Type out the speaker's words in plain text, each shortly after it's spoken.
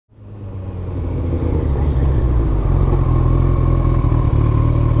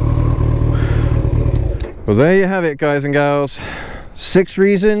Well, there you have it, guys and gals. 6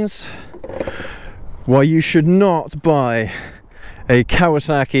 reasons why you should not buy a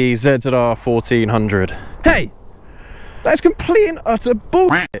Kawasaki ZZR1400. Hey! That's complete and utter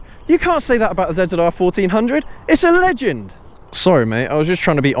bullshit. You can't say that about the ZZR1400. It's a legend. Sorry, mate. I was just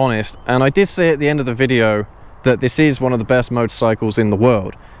trying to be honest. And I did say at the end of the video that this is one of the best motorcycles in the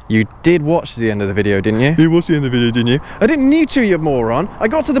world. You did watch the end of the video, didn't you? You watched the end of the video, didn't you? I didn't need to, you moron. I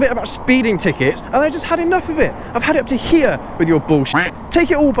got to the bit about speeding tickets and I just had enough of it. I've had it up to here with your bullshit.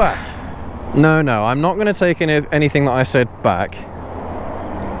 Take it all back. No, I'm not going to take anything that I said back,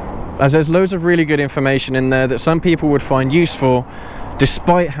 as there's loads of really good information in there that some people would find useful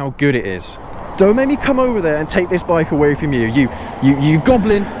despite how good it is. Don't make me come over there and take this bike away from you, you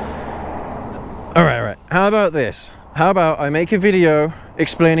goblin. All right. How about this? How about I make a video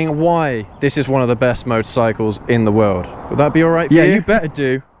explaining why this is one of the best motorcycles in the world? Would that be all right for you? Yeah, you better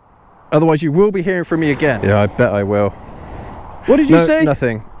do. Otherwise you will be hearing from me again. Yeah, I bet I will. What did you say?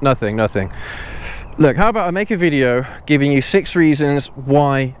 Nothing. Look, how about I make a video giving you 6 reasons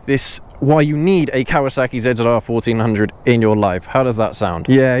why you need a Kawasaki ZZR1400 in your life. How does that sound?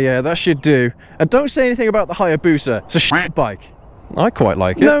 Yeah, that should do. And don't say anything about the Hayabusa. It's a shit bike. I quite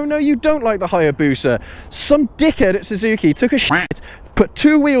like it. No, you don't like the Hayabusa. Some dickhead at Suzuki took a shit, put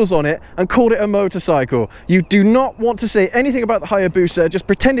 2 wheels on it and called it a motorcycle. You do not want to say anything about the Hayabusa. Just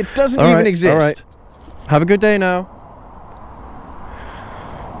pretend it doesn't even exist. All right. Have a good day now.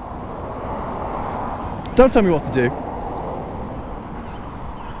 Don't tell me what to do.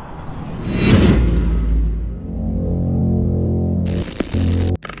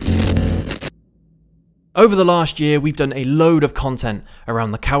 Over the last year, we've done a load of content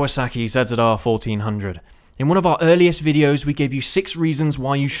around the Kawasaki ZZR1400. In one of our earliest videos, we gave you 6 reasons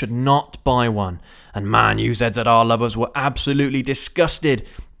why you should not buy one. And man, you ZZR lovers were absolutely disgusted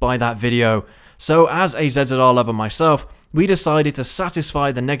by that video. So as a ZZR lover myself, we decided to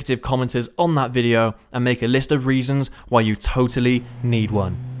satisfy the negative commenters on that video and make a list of reasons why you totally need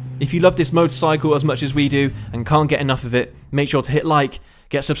one. If you love this motorcycle as much as we do and can't get enough of it, make sure to hit like,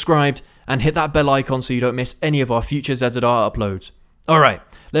 get subscribed, and hit that bell icon so you don't miss any of our future ZZR uploads. Alright,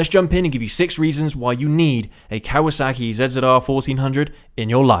 let's jump in and give you 6 reasons why you need a Kawasaki ZZR1400 in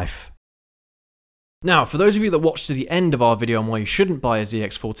your life. Now, for those of you that watched to the end of our video on why you shouldn't buy a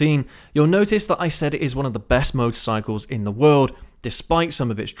ZX-14, you'll notice that I said it is one of the best motorcycles in the world, despite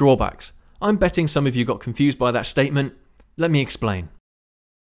some of its drawbacks. I'm betting some of you got confused by that statement. Let me explain.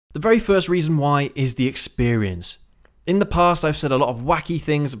 The very first reason why is the experience. In the past, I've said a lot of wacky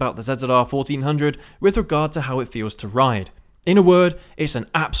things about the ZZR1400 with regard to how it feels to ride. In a word, it's an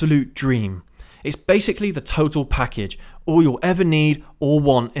absolute dream. It's basically the total package, all you'll ever need or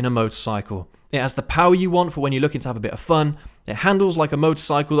want in a motorcycle. It has the power you want for when you're looking to have a bit of fun. It handles like a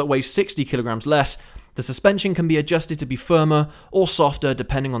motorcycle that weighs 60 kilograms less. The suspension can be adjusted to be firmer or softer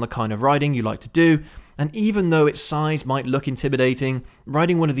depending on the kind of riding you like to do. And even though its size might look intimidating,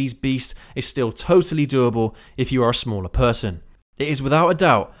 riding one of these beasts is still totally doable if you are a smaller person. It is without a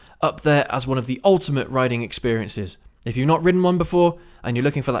doubt up there as one of the ultimate riding experiences. If you've not ridden one before and you're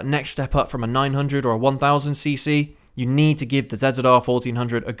looking for that next step up from a 900 or a 1000cc, you need to give the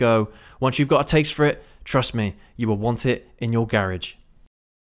ZZR1400 a go. Once you've got a taste for it, trust me, you will want it in your garage.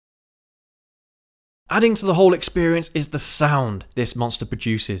 Adding to the whole experience is the sound this monster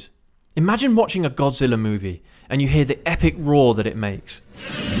produces. Imagine watching a Godzilla movie and you hear the epic roar that it makes.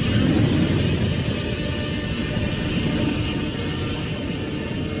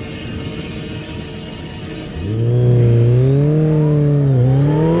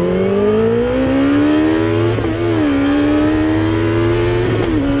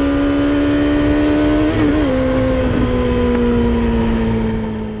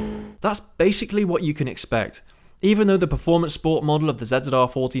 That's basically what you can expect. Even though the performance sport model of the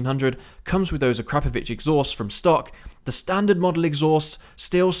ZZR1400 comes with those Akrapovic exhausts from stock, the standard model exhausts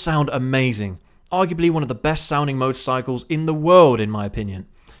still sound amazing. Arguably one of the best sounding motorcycles in the world, in my opinion.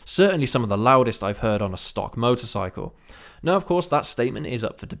 Certainly some of the loudest I've heard on a stock motorcycle. Now, of course, that statement is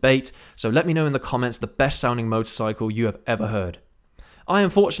up for debate, so let me know in the comments the best sounding motorcycle you have ever heard. I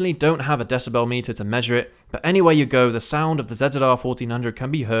unfortunately don't have a decibel meter to measure it, but anywhere you go, the sound of the ZZR1400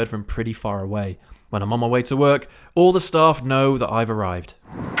 can be heard from pretty far away. When I'm on my way to work, all the staff know that I've arrived.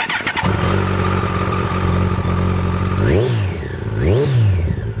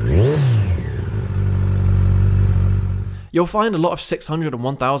 You'll find a lot of 600 and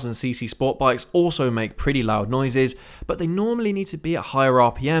 1000cc sport bikes also make pretty loud noises, but they normally need to be at higher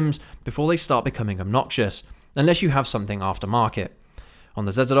RPMs before they start becoming obnoxious, unless you have something aftermarket. On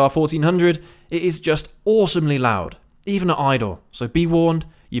the ZZR1400, it is just awesomely loud, even at idle, so be warned,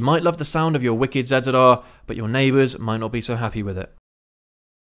 You might love the sound of your wicked ZZR, but your neighbours might not be so happy with it.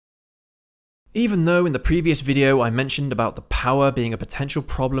 Even though in the previous video I mentioned about the power being a potential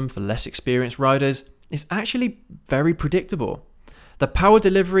problem for less experienced riders, it's actually very predictable. The power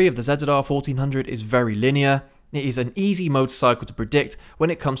delivery of the ZZR1400 is very linear. It is an easy motorcycle to predict when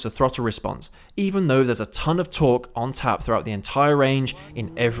it comes to throttle response, even though there's a ton of torque on tap throughout the entire range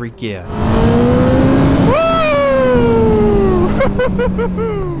in every gear.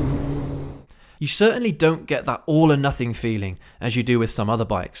 You certainly don't get that all or nothing feeling as you do with some other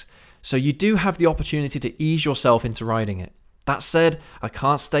bikes, so you do have the opportunity to ease yourself into riding it. That said, I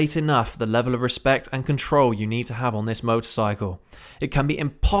can't state enough the level of respect and control you need to have on this motorcycle. It can be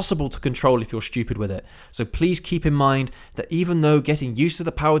impossible to control if you're stupid with it, so please keep in mind that even though getting used to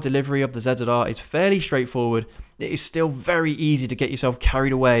the power delivery of the ZZR is fairly straightforward, it is still very easy to get yourself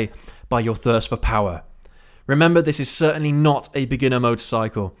carried away by your thirst for power. Remember, this is certainly not a beginner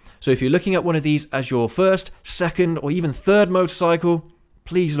motorcycle, so if you're looking at one of these as your first, second, or even third motorcycle,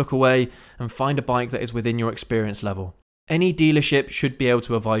 please look away and find a bike that is within your experience level. Any dealership should be able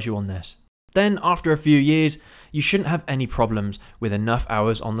to advise you on this. Then, after a few years, you shouldn't have any problems with enough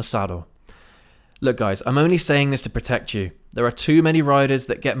hours on the saddle. Look guys, I'm only saying this to protect you. There are too many riders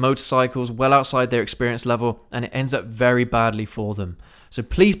that get motorcycles well outside their experience level and it ends up very badly for them. So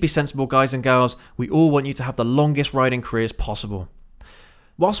please be sensible guys and gals, we all want you to have the longest riding careers possible.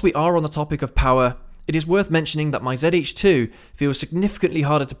 Whilst we are on the topic of power, it is worth mentioning that my ZH2 feels significantly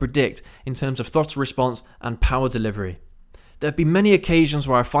harder to predict in terms of throttle response and power delivery. There have been many occasions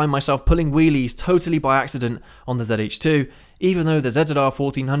where I find myself pulling wheelies totally by accident on the ZH2, even though the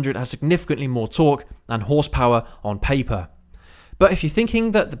ZZR1400 has significantly more torque and horsepower on paper. But if you're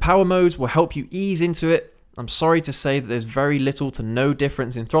thinking that the power modes will help you ease into it, I'm sorry to say that there's very little to no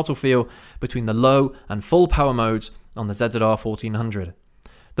difference in throttle feel between the low and full power modes on the ZZR1400.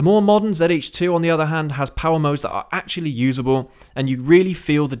 The more modern ZH2 on the other hand has power modes that are actually usable and you really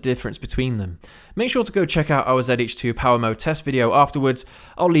feel the difference between them. Make sure to go check out our ZH2 power mode test video afterwards,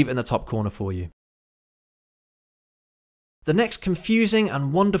 I'll leave it in the top corner for you. The next confusing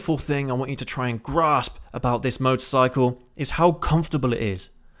and wonderful thing I want you to try and grasp about this motorcycle is how comfortable it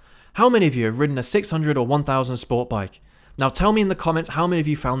is. How many of you have ridden a 600 or 1000 sport bike? Now tell me in the comments how many of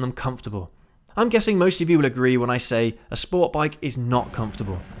you found them comfortable. I'm guessing most of you will agree when I say a sport bike is not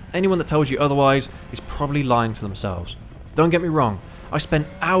comfortable. Anyone that tells you otherwise is probably lying to themselves. Don't get me wrong, I spent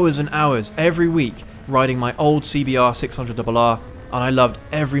hours and hours every week riding my old CBR 600RR and I loved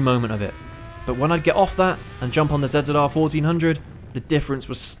every moment of it. But when I'd get off that and jump on the ZZR1400, the difference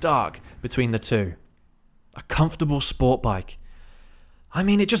was stark between the two. A comfortable sport bike. I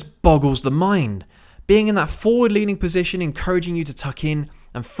mean, it just boggles the mind. Being in that forward-leaning position encouraging you to tuck in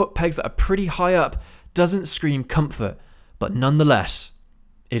and foot pegs that are pretty high up doesn't scream comfort, but nonetheless,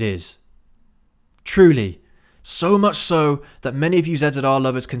 it is. Truly, so much so that many of you ZZR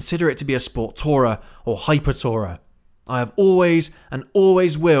lovers consider it to be a sport tourer or hyper tourer. I have always and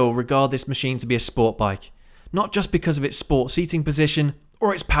always will regard this machine to be a sport bike, not just because of its sport seating position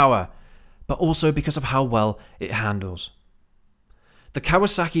or its power, but also because of how well it handles. The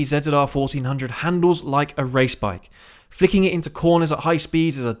Kawasaki ZZR1400 handles like a race bike. Flicking it into corners at high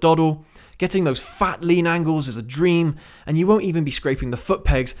speeds is a doddle, getting those fat lean angles is a dream, and you won't even be scraping the foot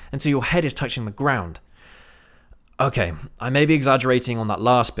pegs until your head is touching the ground. Okay, I may be exaggerating on that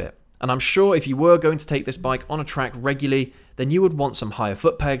last bit, and I'm sure if you were going to take this bike on a track regularly, then you would want some higher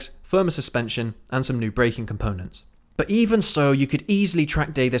foot pegs, firmer suspension, and some new braking components. But even so, you could easily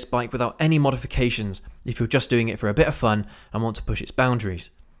track day this bike without any modifications if you're just doing it for a bit of fun and want to push its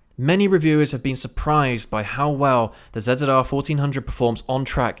boundaries. Many reviewers have been surprised by how well the ZZR1400 performs on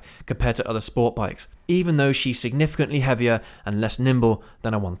track compared to other sport bikes, even though she's significantly heavier and less nimble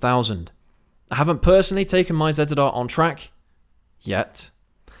than a 1000. I haven't personally taken my ZZR on track yet,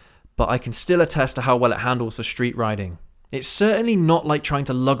 but I can still attest to how well it handles for street riding. It's certainly not like trying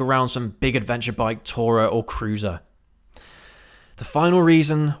to lug around some big adventure bike, tourer or cruiser. The final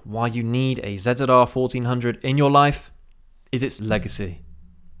reason why you need a ZZR1400 in your life is its legacy.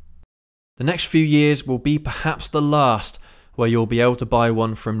 The next few years will be perhaps the last where you'll be able to buy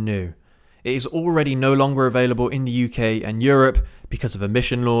one from new. It is already no longer available in the UK and Europe because of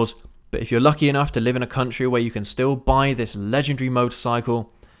emission laws, but if you're lucky enough to live in a country where you can still buy this legendary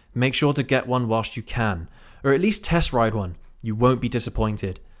motorcycle, make sure to get one whilst you can, or at least test ride one. You won't be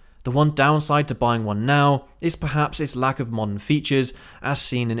disappointed. The one downside to buying one now is perhaps its lack of modern features as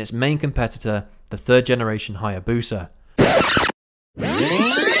seen in its main competitor, the 3rd generation Hayabusa.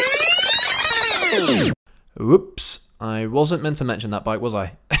 Oops, I wasn't meant to mention that bike, was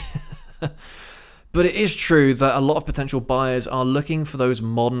I? But it is true that a lot of potential buyers are looking for those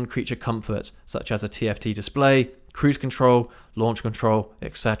modern creature comforts, such as a TFT display, cruise control, launch control,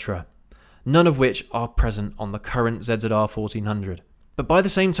 etc. None of which are present on the current ZZR1400. But by the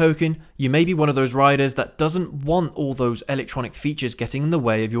same token, you may be one of those riders that doesn't want all those electronic features getting in the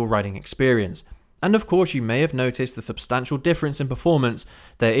way of your riding experience. And of course, you may have noticed the substantial difference in performance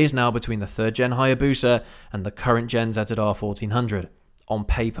there is now between the 3rd gen Hayabusa and the current gen ZZR1400, on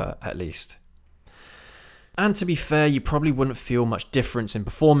paper at least. And to be fair, you probably wouldn't feel much difference in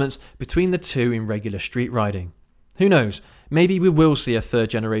performance between the two in regular street riding. Who knows, maybe we will see a 3rd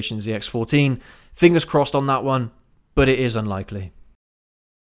generation ZX-14, fingers crossed on that one, but it is unlikely.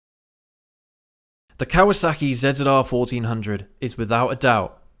 The Kawasaki ZZR1400 is without a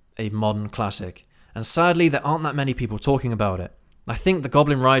doubt a modern classic, and sadly there aren't that many people talking about it. I think the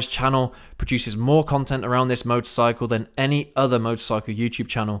Goblin Rides channel produces more content around this motorcycle than any other motorcycle YouTube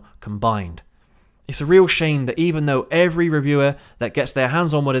channel combined. It's a real shame that even though every reviewer that gets their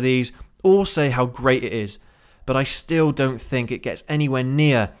hands on one of these all say how great it is, but I still don't think it gets anywhere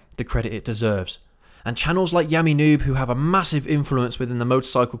near the credit it deserves. And channels like Yummy Noob, who have a massive influence within the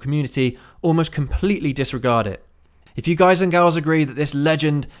motorcycle community, almost completely disregard it. If you guys and gals agree that this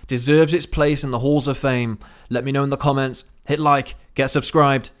legend deserves its place in the halls of fame, let me know in the comments, hit like, get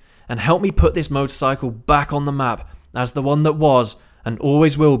subscribed, and help me put this motorcycle back on the map as the one that was, and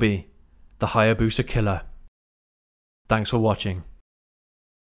always will be, the Hayabusa killer. Thanks for watching.